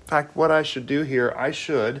fact, what I should do here, I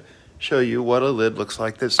should show you what a lid looks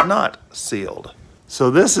like that's not sealed. So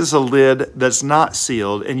this is a lid that's not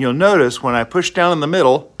sealed, and you'll notice when I push down in the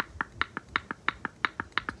middle,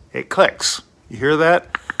 it clicks. You hear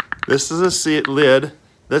that? This is a lid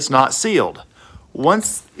that's not sealed.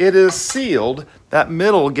 Once it is sealed, that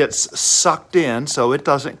middle gets sucked in so it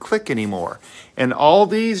doesn't click anymore. And all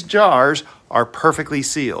these jars are perfectly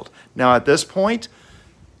sealed. Now at this point,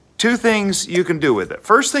 two things you can do with it.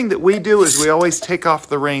 First thing that we do is we always take off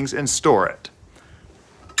the rings and store it.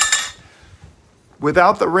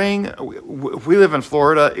 Without the ring, if we live in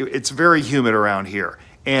Florida, it's very humid around here.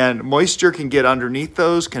 And moisture can get underneath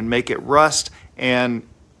those, can make it rust, and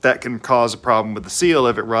that can cause a problem with the seal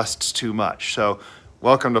if it rusts too much. So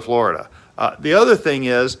welcome to Florida. The other thing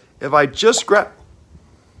is, if I just grab...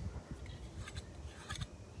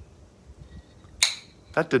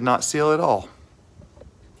 That did not seal at all.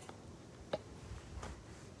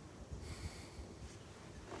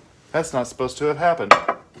 That's not supposed to have happened.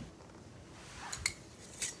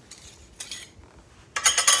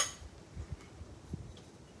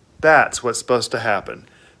 That's what's supposed to happen.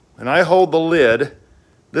 When I hold the lid,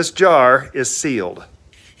 this jar is sealed.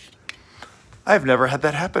 I've never had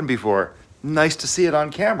that happen before. Nice to see it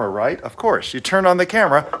on camera, right? Of course, you turn on the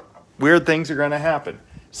camera, weird things are going to happen.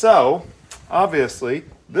 So, obviously,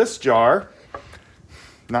 this jar,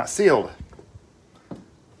 not sealed.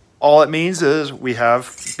 All it means is we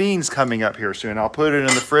have beans coming up here soon. I'll put it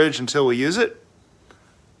in the fridge until we use it.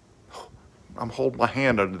 I'm holding my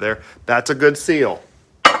hand under there. That's a good seal.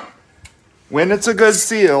 When it's a good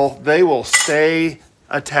seal, they will stay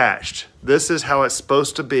attached. This is how it's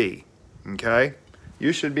supposed to be, okay?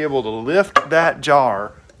 You should be able to lift that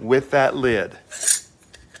jar with that lid.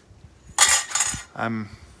 I'm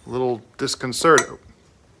a little disconcerted.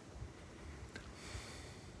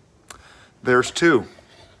 There's two.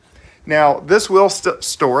 Now, this will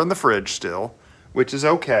store in the fridge still, which is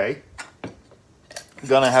okay. I'm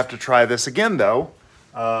gonna have to try this again though.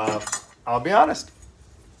 I'll be honest.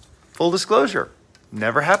 Full disclosure,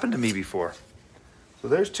 never happened to me before. So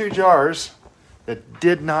there's two jars that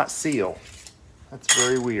did not seal. That's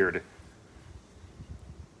very weird.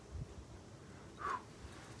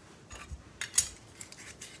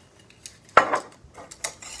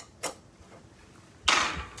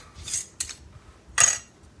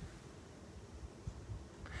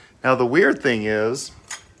 Now the weird thing is,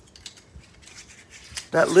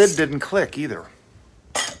 that lid didn't click either.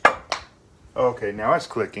 Okay, now it's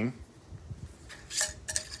clicking.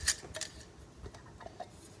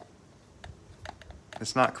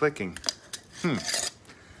 It's not clicking.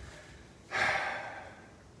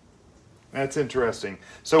 That's interesting.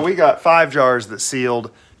 So we got 5 jars that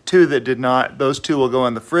sealed, 2 that did not. Those 2 will go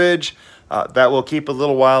in the fridge. That will keep a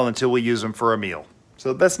little while until we use them for a meal.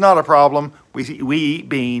 So that's not a problem. We eat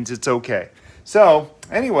beans, it's okay. So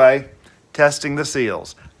anyway, testing the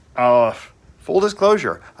seals. Full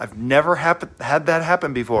disclosure, I've never had that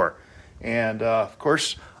happen before. And of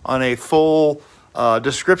course, on a full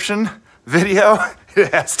description video,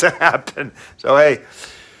 it has to happen. So hey,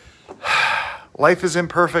 life is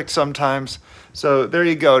imperfect sometimes. So there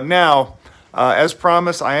you go. Now, as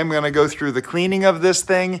promised, I am going to go through the cleaning of this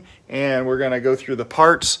thing, and we're going to go through the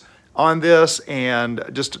parts on this, and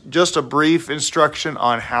just a brief instruction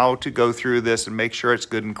on how to go through this and make sure it's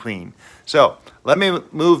good and clean. So let me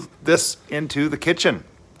move this into the kitchen.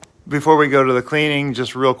 Before we go to the cleaning,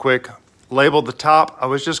 just real quick, labeled the top. I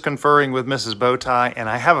was just conferring with Mrs. Bowtie, and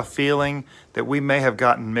I have a feeling that we may have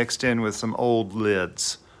gotten mixed in with some old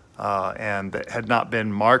lids and that had not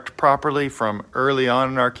been marked properly from early on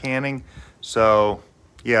in our canning. So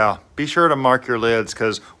yeah, be sure to mark your lids,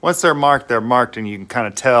 because once they're marked, and you can kind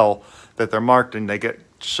of tell that they're marked, and they get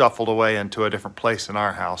shuffled away into a different place in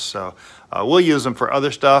our house. So we'll use them for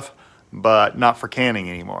other stuff, but not for canning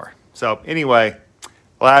anymore. So anyway,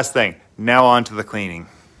 last thing, now on to the cleaning.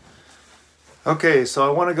 Okay, so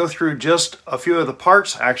I want to go through just a few of the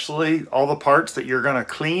parts, actually all the parts that you're going to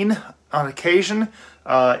clean on occasion.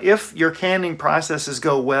 If your canning processes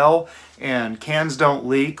go well and cans don't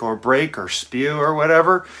leak or break or spew or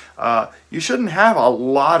whatever, you shouldn't have a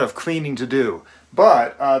lot of cleaning to do.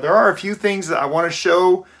 But there are a few things that I want to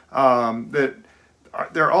show that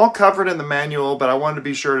they're all covered in the manual, but I wanted to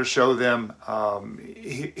be sure to show them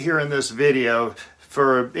here in this video.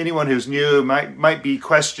 for anyone who's new, might be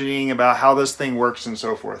questioning about how this thing works and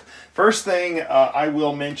so forth. First thing I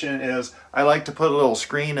will mention is I like to put a little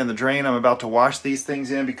screen in the drain I'm about to wash these things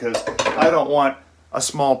in, because I don't want a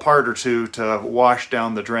small part or two to wash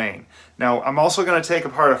down the drain. Now, I'm also going to take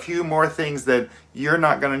apart a few more things that you're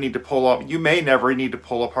not going to need to pull up. You may never need to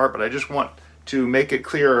pull apart, but I just want to make it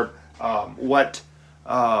clear what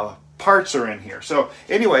parts are in here. So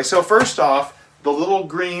anyway, so first off, the little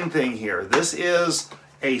green thing here, this is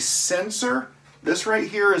a sensor. This right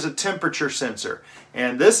here is a temperature sensor,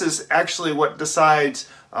 and this is actually what decides,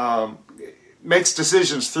 makes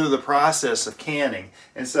decisions through the process of canning.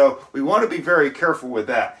 And so we want to be very careful with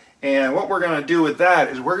that. And what we're going to do with that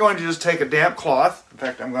is we're going to just take a damp cloth. In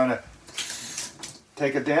fact, I'm going to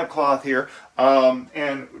take a damp cloth here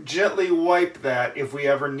and gently wipe that if we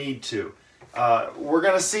ever need to. We're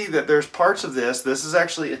going to see that there's parts of this. This is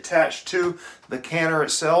actually attached to the canner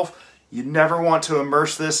itself. You never want to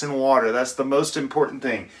immerse this in water. That's the most important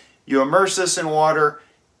thing. You immerse this in water,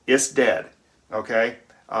 it's dead. Okay?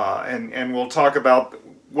 And we'll talk about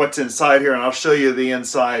what's inside here, and I'll show you the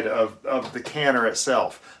inside of the canner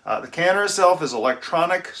itself. The canner itself is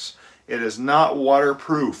electronics. It is not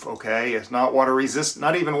waterproof, okay? It's not water resistant,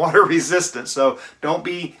 not even water resistant, so don't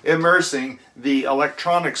be immersing the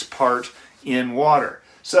electronics part in water.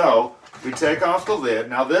 So we take off the lid.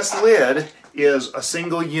 Now this lid is a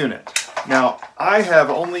single unit. Now I have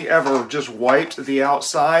only ever just wiped the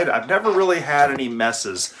outside. I've never really had any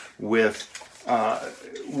messes with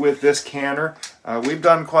this canner. We've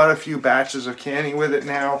done quite a few batches of canning with it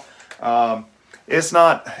now. It's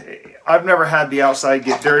not, I've never had the outside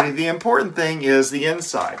get dirty. The important thing is the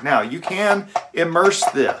inside. Now you can immerse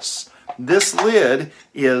this. This lid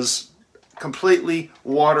is completely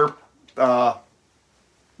water,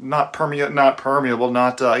 not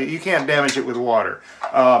permeable, you can't damage it with water.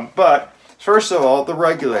 But first of all, the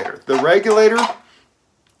regulator. The regulator,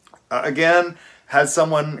 again, had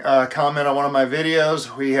someone comment on one of my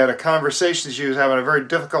videos. We had a conversation. She was having a very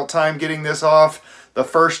difficult time getting this off the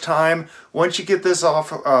first time. Once you get this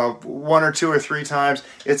off 1 or 2 or 3 times,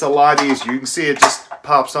 it's a lot easier. You can see it just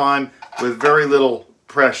pops on with very little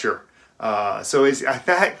pressure. So I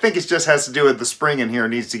think it just has to do with the spring in here. It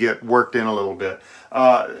needs to get worked in a little bit.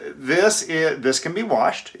 This can be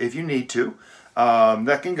washed if you need to.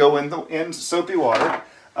 That can go in soapy water.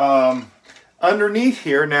 Underneath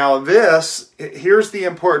here, now here's the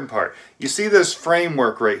important part. You see this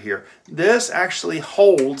framework right here. This actually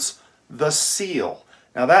holds the seal.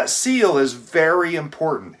 Now that seal is very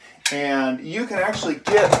important, and you can actually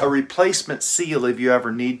get a replacement seal if you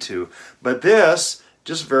ever need to. But this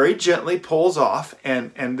just very gently pulls off,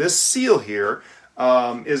 and this seal here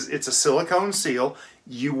it's a silicone seal.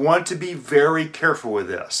 You want to be very careful with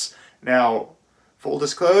this. Now, full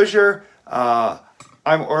disclosure,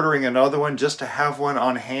 I'm ordering another one just to have one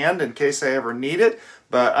on hand in case I ever need it,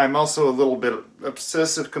 but I'm also a little bit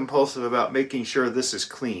obsessive compulsive about making sure this is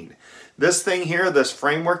clean. This thing here, this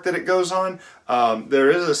framework that it goes on, there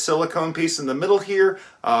is a silicone piece in the middle here.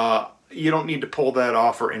 You don't need to pull that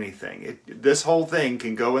off or anything. This whole thing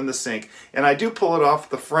can go in the sink, and I do pull it off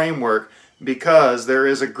the framework because there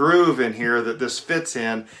is a groove in here that this fits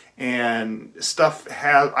in, and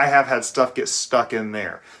I have had stuff get stuck in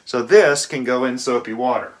there. So this can go in soapy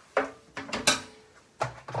water.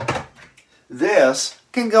 This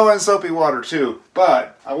can go in soapy water too,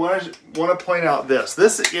 but I want to point out this.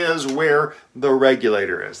 This is where the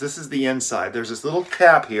regulator is. This is the inside. There's this little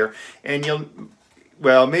cap here, and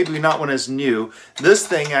well, maybe not when it's new. This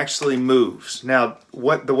thing actually moves. Now,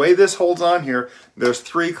 the way this holds on here, there's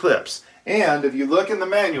 3 clips. And if you look in the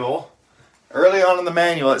manual, early on in the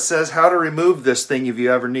manual, it says how to remove this thing if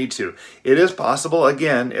you ever need to. It is possible,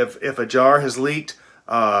 again, if a jar has leaked,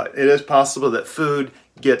 it is possible that food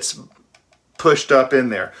gets pushed up in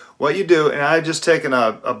there. What you do, and I've just taken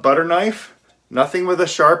a butter knife, nothing with a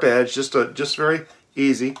sharp edge, just very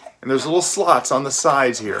easy. And there's little slots on the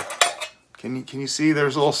sides here. Can you see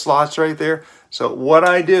there's little slots right there? So what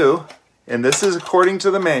I do, and this is according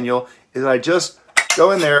to the manual, is I just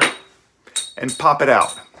go in there and pop it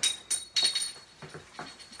out.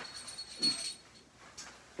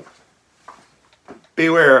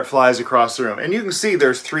 Beware, it flies across the room. And you can see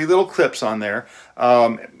there's 3 little clips on there.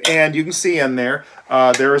 And you can see in there,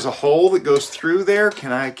 there is a hole that goes through there.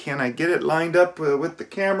 Can I get it lined up with the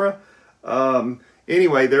camera?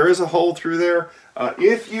 Anyway, there is a hole through there.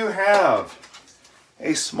 If you have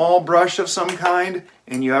a small brush of some kind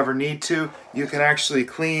and you ever need to, you can actually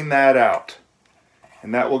clean that out.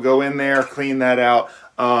 And that will go in there, clean that out.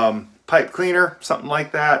 Pipe cleaner, something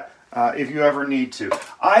like that, if you ever need to.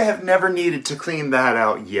 I have never needed to clean that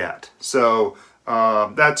out yet. So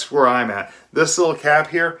That's where I'm at. This little cap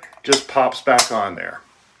here just pops back on there.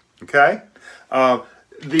 Okay?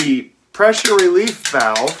 The pressure relief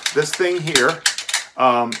valve, this thing here,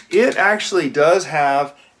 it actually does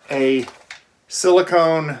have a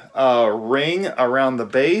silicone ring around the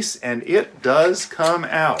base, and it does come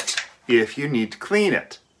out if you need to clean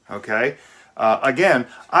it. Okay? Again,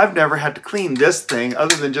 I've never had to clean this thing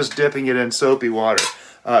other than just dipping it in soapy water.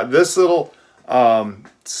 This little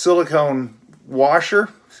silicone washer,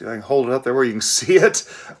 see if I can hold it up there where you can see it.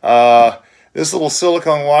 This little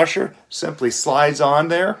silicone washer simply slides on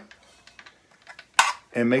there,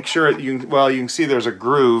 and make sure you can see there's a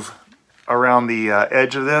groove around the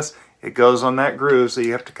edge of this. It goes on that groove, so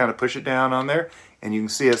you have to kind of push it down on there, and you can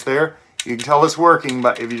see it's there. You can tell it's working,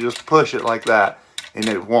 but if you just push it like that, and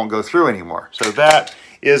it won't go through anymore. So that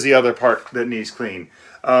is the other part that needs clean.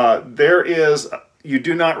 You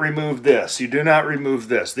do not remove this. You do not remove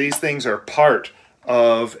this. These things are part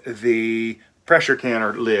of the pressure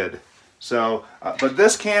canner lid. So, but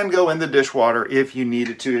this can go in the dishwater if you need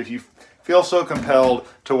it to, if you feel so compelled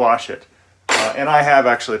to wash it. And I have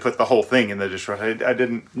actually put the whole thing in the dishwater.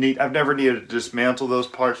 I've never needed to dismantle those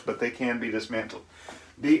parts, but they can be dismantled.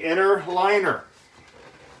 The inner liner.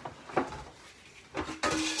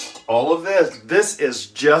 All of this is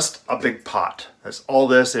just a big pot. That's all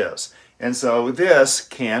this is. And so this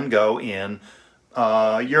can go in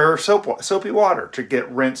your soapy water to get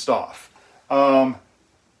rinsed off.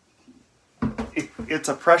 It's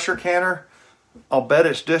a pressure canner. I'll bet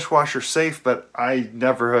it's dishwasher safe, but I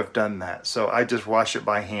never have done that. So I just wash it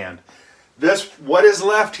by hand. What is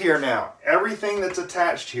left here now, everything that's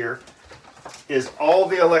attached here is all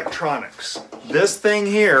the electronics. This thing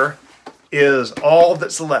here is all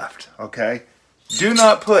that's left, okay? Do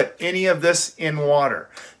not put any of this in water.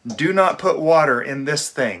 Do not put water in this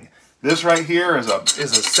thing. This right here is a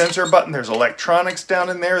sensor button. There's electronics down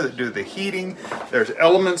in there that do the heating. There's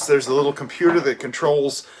elements. There's a little computer that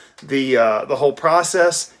controls the whole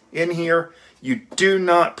process in here. You do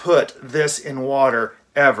not put this in water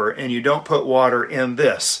ever, and you don't put water in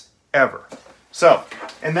this ever. So,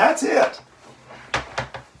 and that's it.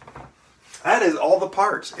 That is all the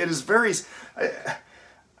parts. It is very,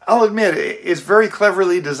 I'll admit, it's very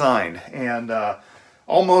cleverly designed and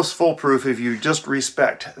almost foolproof if you just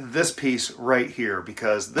respect this piece right here,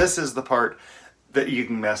 because this is the part that you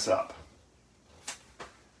can mess up.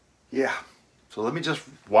 Yeah, so let me just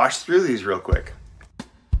wash through these real quick.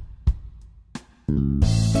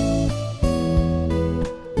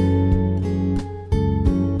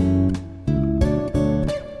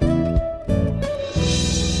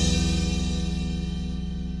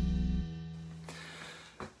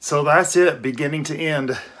 So that's it, beginning to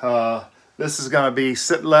end. This is going to be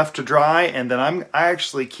sit left to dry, and then I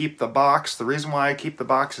actually keep the box. The reason why I keep the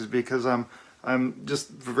box is because I'm just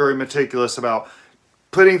very meticulous about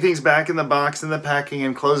putting things back in the box and the packing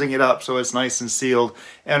and closing it up so it's nice and sealed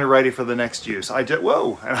and ready for the next use. I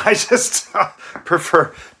just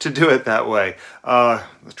prefer to do it that way. The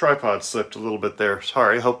tripod slipped a little bit there.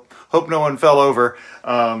 Sorry. Hope no one fell over.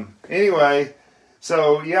 Anyway.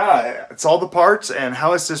 So yeah, it's all the parts and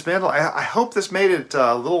how it's dismantled. I hope this made it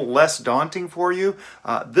a little less daunting for you.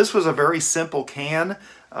 This was a very simple can,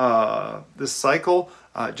 this cycle,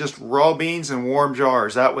 just raw beans in warm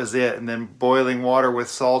jars. That was it, and then boiling water with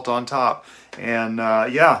salt on top. And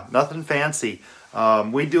yeah, nothing fancy.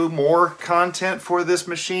 We do more content for this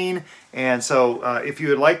machine, and so if you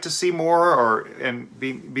would like to see more and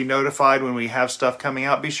be notified when we have stuff coming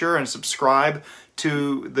out, be sure and subscribe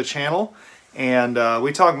to the channel. And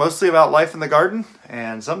we talk mostly about life in the garden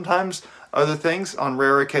and sometimes other things on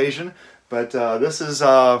rare occasion. But this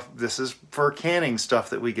is for canning stuff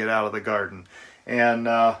that we get out of the garden. And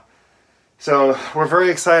so we're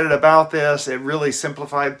very excited about this. It really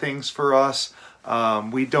simplified things for us.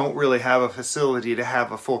 We don't really have a facility to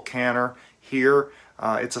have a full canner here.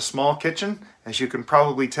 It's a small kitchen, as you can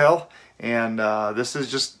probably tell. And this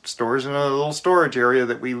is just stores in a little storage area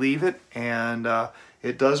that we leave it. And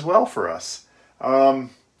it does well for us. So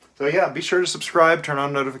yeah, be sure to subscribe, turn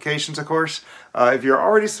on notifications, of course. If you're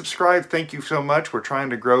already subscribed, thank you so much. We're trying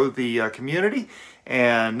to grow the community,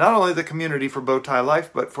 and not only the community for Bowtie Life,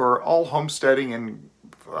 but for all homesteading and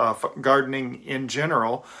gardening in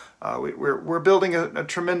general. We're building a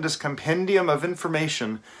tremendous compendium of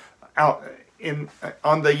information out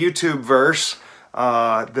on the YouTube verse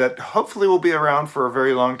that hopefully will be around for a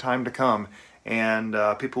very long time to come. And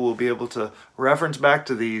people will be able to reference back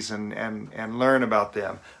to these and learn about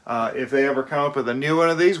them. If they ever come up with a new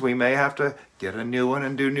one of these, we may have to get a new one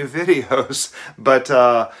and do new videos. But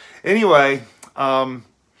anyway,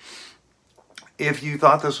 if you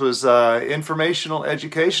thought this was informational,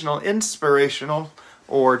 educational, inspirational,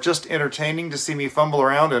 or just entertaining to see me fumble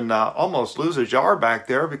around and almost lose a jar back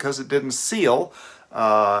there because it didn't seal.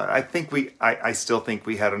 I still think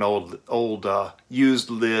we had an old used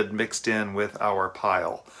lid mixed in with our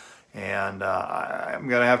pile, and I'm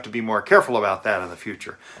gonna have to be more careful about that in the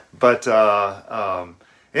future. But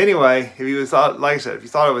anyway, if you thought, like I said, if you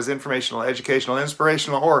thought it was informational, educational,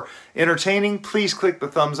 inspirational, or entertaining, please click the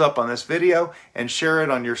thumbs up on this video and share it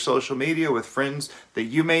on your social media with friends that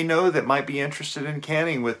you may know that might be interested in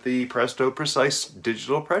canning with the Presto Precise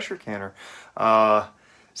digital pressure canner.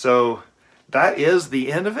 So that is the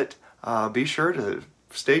end of it. Be sure to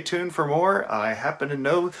stay tuned for more. I happen to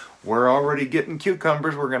know we're already getting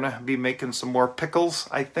cucumbers. We're going to be making some more pickles,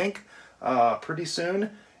 I think, pretty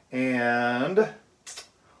soon. And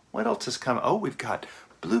what else is coming? Oh, we've got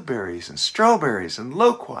blueberries and strawberries and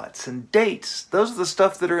loquats and dates. Those are the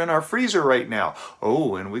stuff that are in our freezer right now.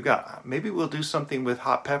 Oh, and we've got, maybe we'll do something with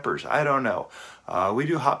hot peppers. I don't know. We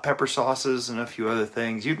do hot pepper sauces and a few other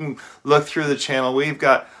things. You can look through the channel. We've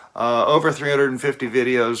got over 350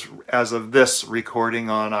 videos as of this recording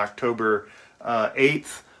on October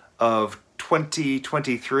 8th of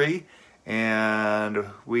 2023. And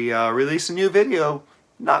we release a new video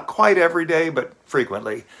not quite every day, but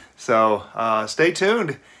frequently. So stay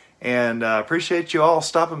tuned, and appreciate you all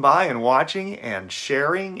stopping by and watching and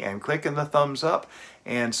sharing and clicking the thumbs up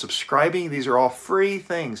and subscribing. These are all free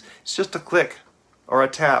things. It's just a click or a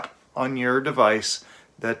tap on your device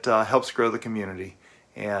that helps grow the community.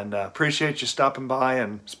 And appreciate you stopping by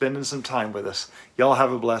and spending some time with us. Y'all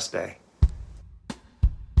have a blessed day.